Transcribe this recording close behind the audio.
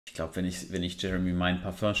Ich glaube, wenn ich Jeremy mein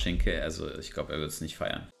Parfum schenke, also ich glaube, er wird es nicht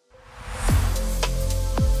feiern.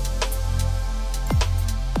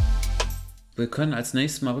 Wir können als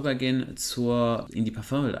nächstes mal rübergehen in die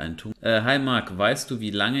Parfumwelt eintun. Hi Marc, weißt du,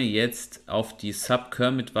 wie lange jetzt auf die Sub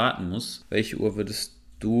Kermit warten muss? Welche Uhr würdest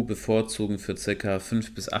du bevorzugen für ca.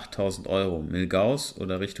 5.000 bis 8.000 Euro? Milgauss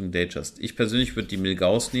oder Richtung Datejust? Ich persönlich würde die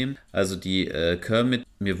Milgauss nehmen, also die Kermit.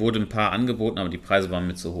 Mir wurde ein paar angeboten, aber die Preise waren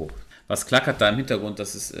mir zu hoch. Was klackert da im Hintergrund?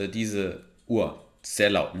 Das ist diese Uhr. Sehr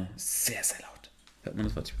laut, ne? Sehr, sehr laut. Hört man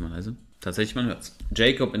das? Warte, ich bin mal leise. Tatsächlich, man hört es.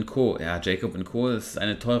 Jacob & Co. Ja, Jacob & Co. ist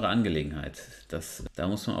eine teure Angelegenheit. Da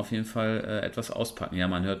muss man auf jeden Fall etwas auspacken. Ja,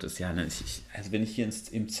 man hört es. Ja, ne, also wenn ich hier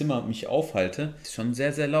im Zimmer mich aufhalte, ist schon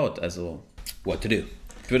sehr, sehr laut. Also, what to do?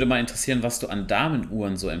 Ich würde mal interessieren, was du an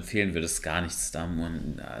Damenuhren so empfehlen würdest. Gar nichts.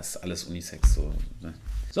 Damenuhren, da ist alles Unisex so. Ne?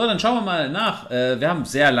 So, dann schauen wir mal nach. Wir haben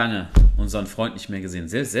sehr lange unseren Freund nicht mehr gesehen.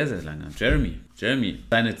 Sehr, sehr, sehr lange. Jeremy,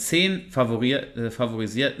 deine 10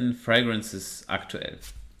 favorisierten Fragrances aktuell.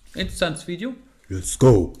 Interessantes Video. Let's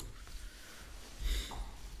go.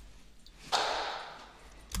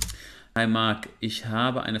 Hi Marc, ich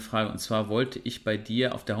habe eine Frage und zwar wollte ich bei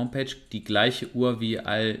dir auf der Homepage die gleiche Uhr wie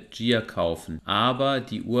Algier kaufen, aber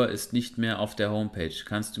die Uhr ist nicht mehr auf der Homepage.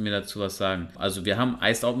 Kannst du mir dazu was sagen? Also wir haben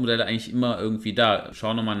Iced Out Modelle eigentlich immer irgendwie da.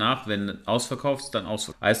 Schau nochmal nach, wenn ausverkauft ist, dann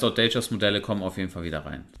ausverkauft. Iced Out Datejust Modelle kommen auf jeden Fall wieder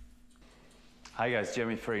rein. Hi guys,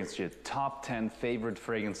 Jeremy Fragrance here. Top 10 favorite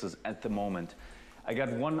fragrances at the moment. I got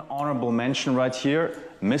one honorable mention right here,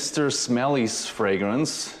 Mr. Smelly's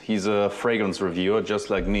fragrance. He's a fragrance reviewer, just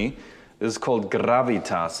like me. This is called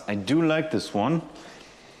Gravitas. I do like this one.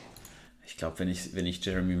 Ich glaube, wenn ich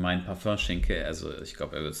Jeremy mein Parfum schenke, also ich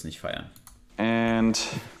glaube, er wird es nicht feiern. And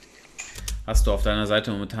hast du auf deiner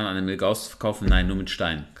Seite momentan eine Milgauss zu verkaufen? Nein, nur mit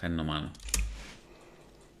Stein, keine normale.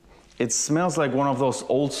 It smells like one of those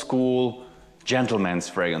old school gentleman's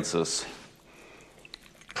fragrances.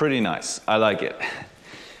 Pretty nice, I like it.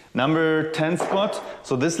 Number 10 spot.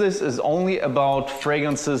 So this list is only about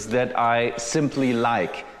fragrances that I simply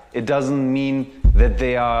like. It doesn't mean that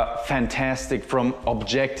they are fantastic from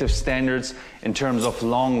objective standards in terms of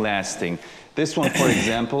long lasting. This one, for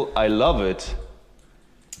example, I love it.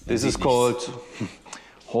 This is called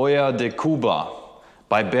Joya de Cuba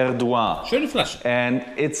by Berdois. Schöne Flasche. And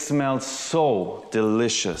it smells so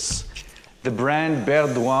delicious. The brand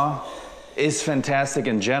Berdois is fantastic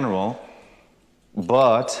in general,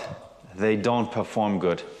 but they don't perform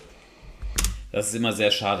good. Das ist immer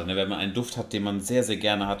sehr schade, ne? Wenn man einen Duft hat, den man sehr, sehr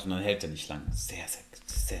gerne hat und dann hält er nicht lang. Sehr.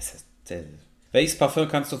 Welches Parfum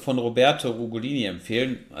kannst du von Roberto Rugolini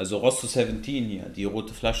empfehlen? Also Rosso 17 hier, die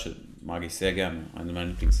rote Flasche, mag ich sehr gerne, eine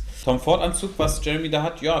meiner Lieblings. Tom Ford Anzug, was Jeremy da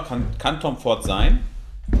hat, ja, kann Tom Ford sein.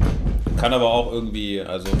 Kann aber auch irgendwie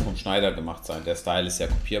also vom Schneider gemacht sein. Der Style ist ja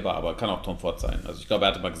kopierbar, aber kann auch Tom Ford sein. Also ich glaube,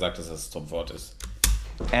 er hatte mal gesagt, dass das Tom Ford ist.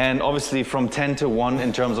 And obviously from 10 to 1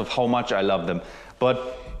 in terms of how much I love them. But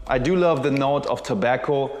I do love the note of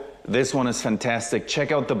tobacco. This one is fantastic.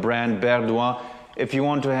 Check out the brand Berdois if you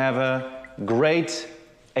want to have a great,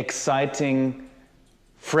 exciting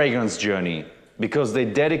fragrance journey, because they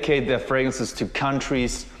dedicate their fragrances to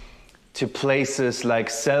countries, to places like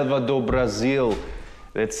Salvador, Brazil.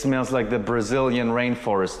 It smells like the Brazilian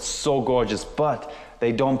rainforest, so gorgeous, but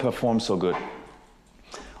they don't perform so good.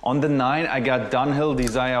 On the 9, I got Dunhill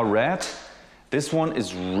Desire Red. This one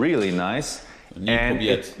is really nice, and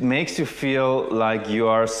it makes you feel like you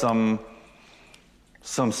are some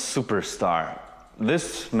superstar.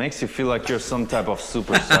 This makes you feel like you're some type of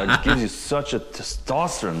superstar. It gives you such a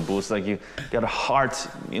testosterone boost, like you got a heart,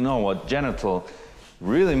 you know what, genital.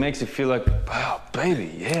 Really makes you feel like, oh,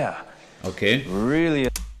 baby, yeah. Okay. Really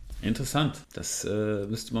interessant. Das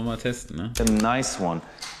müsste man mal testen, ne? A nice one.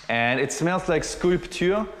 And it smells like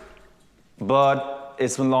Sculpture, but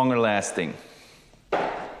it's longer lasting.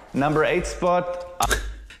 Number 8 spot.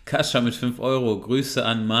 Kascha mit 5 Euro. Grüße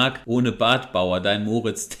an Marc ohne Bartbauer, dein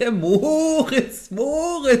Moritz. Der Moritz,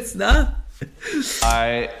 na?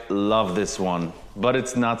 I love this one, but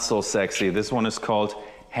it's not so sexy. This one is called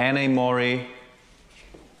Hane Mori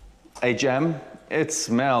HM. It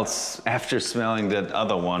smells, after smelling that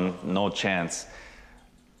other one, no chance.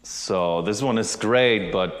 So this one is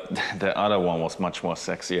great, but the other one was much more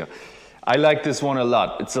sexier. I like this one a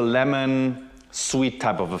lot. It's a lemon, sweet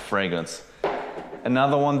type of a fragrance.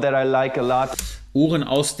 Another one that I like a lot. Uhren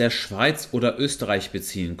aus der Schweiz oder Österreich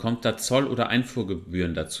beziehen. Kommt da Zoll- oder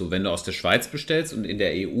Einfuhrgebühren dazu? Wenn du aus der Schweiz bestellst und in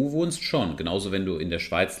der EU wohnst, schon. Genauso, wenn du in der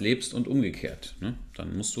Schweiz lebst und umgekehrt. Ne?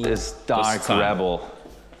 Dann musst du This Dark Rebel.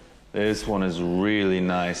 This one is really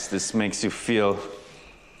nice. This makes you feel,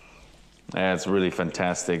 yeah, it's really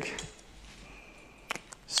fantastic.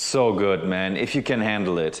 So good, man, if you can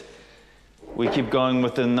handle it. We keep going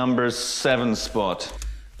with the number 7 spot.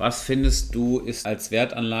 Was findest du ist als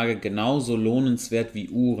Wertanlage genauso lohnenswert wie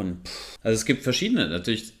Uhren? Also es gibt verschiedene,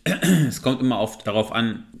 natürlich, es kommt immer darauf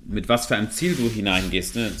an, mit was für einem Ziel du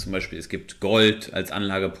hineingehst. Ne? Zum Beispiel es gibt Gold als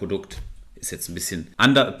Anlageprodukt, ist jetzt ein bisschen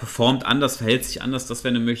performt anders, verhält sich anders, das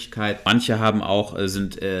wäre eine Möglichkeit. Manche haben auch,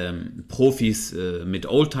 sind Profis mit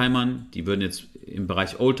Oldtimern, die würden jetzt im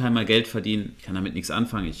Bereich Oldtimer Geld verdienen. Ich kann damit nichts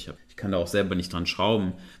anfangen, ich kann da auch selber nicht dran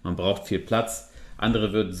schrauben, man braucht viel Platz.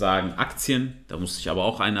 Andere würden sagen Aktien, da muss ich aber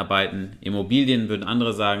auch einarbeiten. Immobilien würden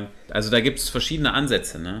andere sagen. Also da gibt es verschiedene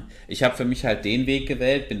Ansätze. Ne? Ich habe für mich halt den Weg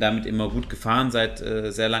gewählt, bin damit immer gut gefahren seit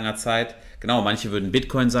sehr langer Zeit. Genau, manche würden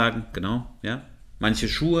Bitcoin sagen, genau, ja. Manche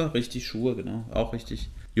Schuhe, richtig, Schuhe, genau, auch richtig.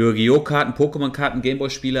 Yu-Gi-Oh! Karten, Pokémon-Karten,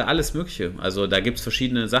 Gameboy-Spiele, alles mögliche. Also da gibt es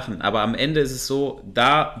verschiedene Sachen. Aber am Ende ist es so,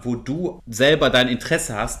 da wo du selber dein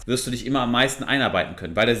Interesse hast, wirst du dich immer am meisten einarbeiten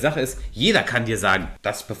können. Weil die Sache ist, jeder kann dir sagen,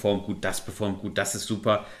 das performt gut, das ist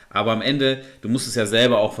super. Aber am Ende, du musst es ja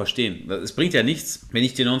selber auch verstehen. Es bringt ja nichts, wenn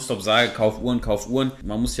ich dir nonstop sage, kauf Uhren, kauf Uhren.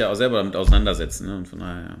 Man muss ja auch selber damit auseinandersetzen. Ne? Und von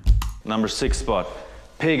daher, ja. Number 6 spot,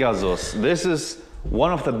 Pegasus. This is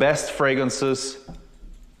one of the best fragrances.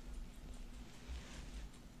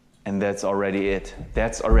 And that's already it.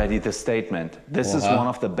 That's already the statement. This is one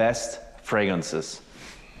of the best fragrances.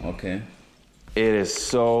 Okay. It is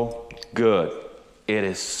so good. It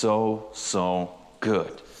is so, so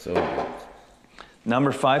good. So good.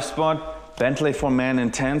 Number 5 spot, Bentley for Man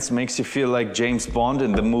Intense makes you feel like James Bond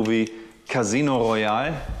in the movie Casino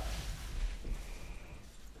Royale.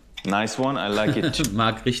 Nice one, I like it.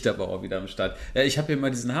 Marc Richter aber auch wieder am Start. Ja, ich habe hier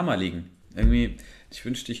mal diesen Hammer liegen. Irgendwie, ich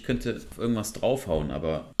wünschte, ich könnte auf irgendwas draufhauen,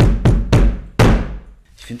 aber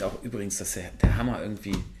ich finde auch übrigens, dass der Hammer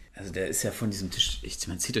irgendwie, also der ist ja von diesem Tisch,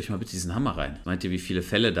 man zieht euch mal bitte diesen Hammer rein. Meint ihr, wie viele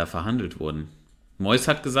Fälle da verhandelt wurden? Mois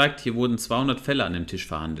hat gesagt, hier wurden 200 Fälle an dem Tisch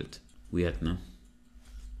verhandelt. Weird, ne?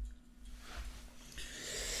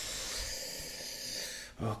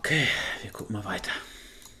 Okay, wir gucken mal weiter.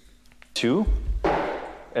 2.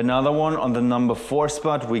 Another one on the number 4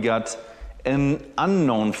 spot, we got an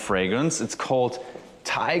unknown fragrance. It's called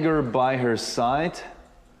Tiger by Her Side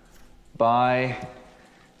by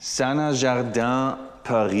Sana Jardin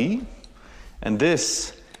Paris. And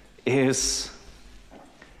this is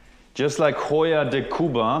just like Joya de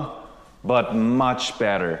Cuba, but much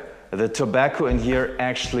better. The tobacco in here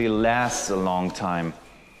actually lasts a long time.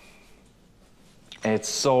 It's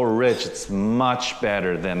so rich, it's much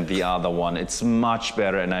better than the other one. It's much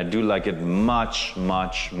better, and I do like it much,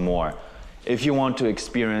 much more. If you want to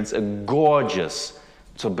experience a gorgeous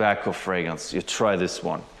tobacco fragrance, you try this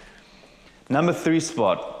one. Number 3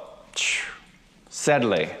 spot,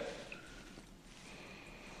 Sadly.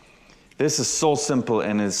 This is so simple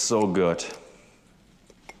and it's so good.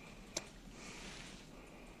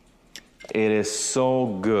 It is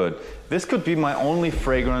so good. This could be my only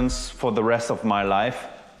fragrance for the rest of my life,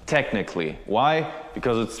 technically. Why?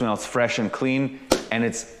 Because it smells fresh and clean, and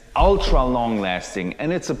it's ultra long lasting,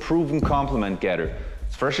 and it's a proven compliment getter.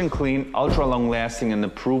 It's fresh and clean, ultra long lasting, and a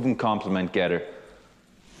proven compliment getter.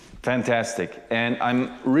 Fantastic. And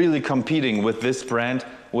I'm really competing with this brand,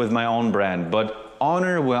 with my own brand, but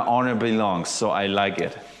honor where honor belongs, so I like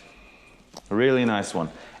it. Really nice one.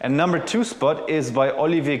 And number 2 spot is by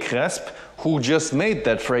Olivier Cresp, who just made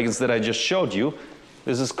that fragrance that I just showed you.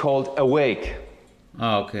 This is called Awake.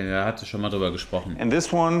 Ah, okay, er hatte schon mal drüber gesprochen. And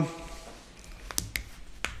this one,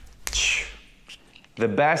 the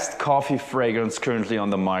best coffee fragrance currently on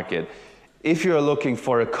the market. If you're looking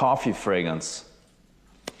for a coffee fragrance,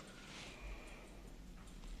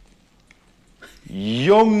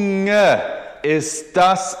 Junge, ist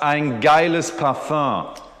das ein geiles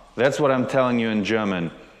Parfum. That's what I'm telling you in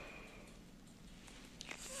German.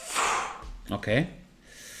 Okay.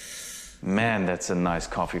 Man, that's a nice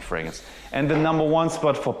coffee fragrance. And the number 1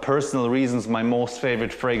 spot for personal reasons, my most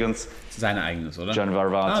favorite fragrance. Seine eigenes, oder? John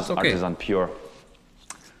Varvatos okay. Artisan Pure.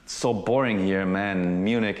 It's so boring here, man. In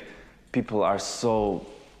Munich, people are so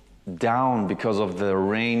down because of the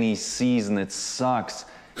rainy season. It sucks.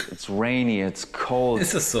 It's rainy, it's cold.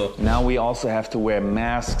 Ist es so? Now we also have to wear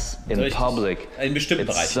masks in public. In bestimmten It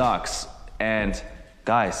Bereichen. sucks. And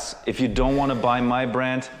guys, if you don't want to buy my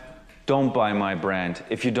brand, don't buy my brand.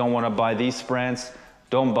 If you don't want to buy these brands,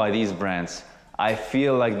 don't buy these brands. I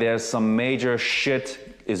feel like there's some major shit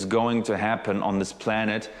is going to happen on this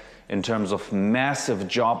planet in terms of massive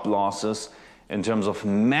job losses, in terms of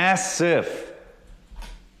massive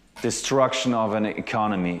destruction of an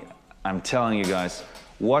economy. I'm telling you guys,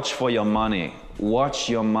 watch for your money. Watch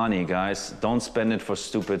your money, guys. Don't spend it for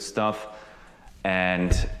stupid stuff.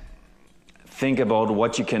 And think about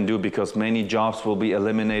what you can do, because many jobs will be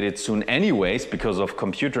eliminated soon anyways because of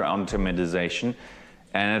computer automatization,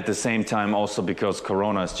 and at the same time also because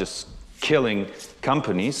Corona is just killing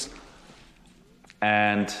companies.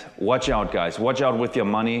 And watch out, guys. Watch out with your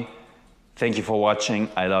money. Thank you for watching.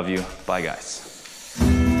 I love you. Bye, guys.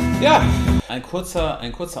 Ja, ein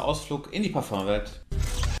kurzer Ausflug in die Parfumwelt.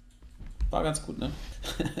 War ganz gut, ne?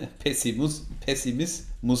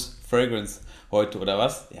 Pessimismus, Fragrance heute, oder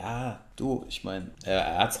was? Ja, du, ich meine,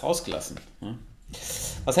 er hat's rausgelassen. Ne?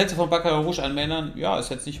 Was hältst du von Baccarat Rouge an Männern? Ja, ist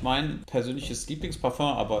jetzt nicht mein persönliches Lieblingsparfum,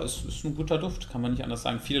 aber es ist ein guter Duft, kann man nicht anders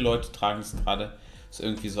sagen. Viele Leute tragen es gerade, ist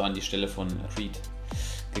irgendwie so an die Stelle von Reed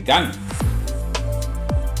gegangen.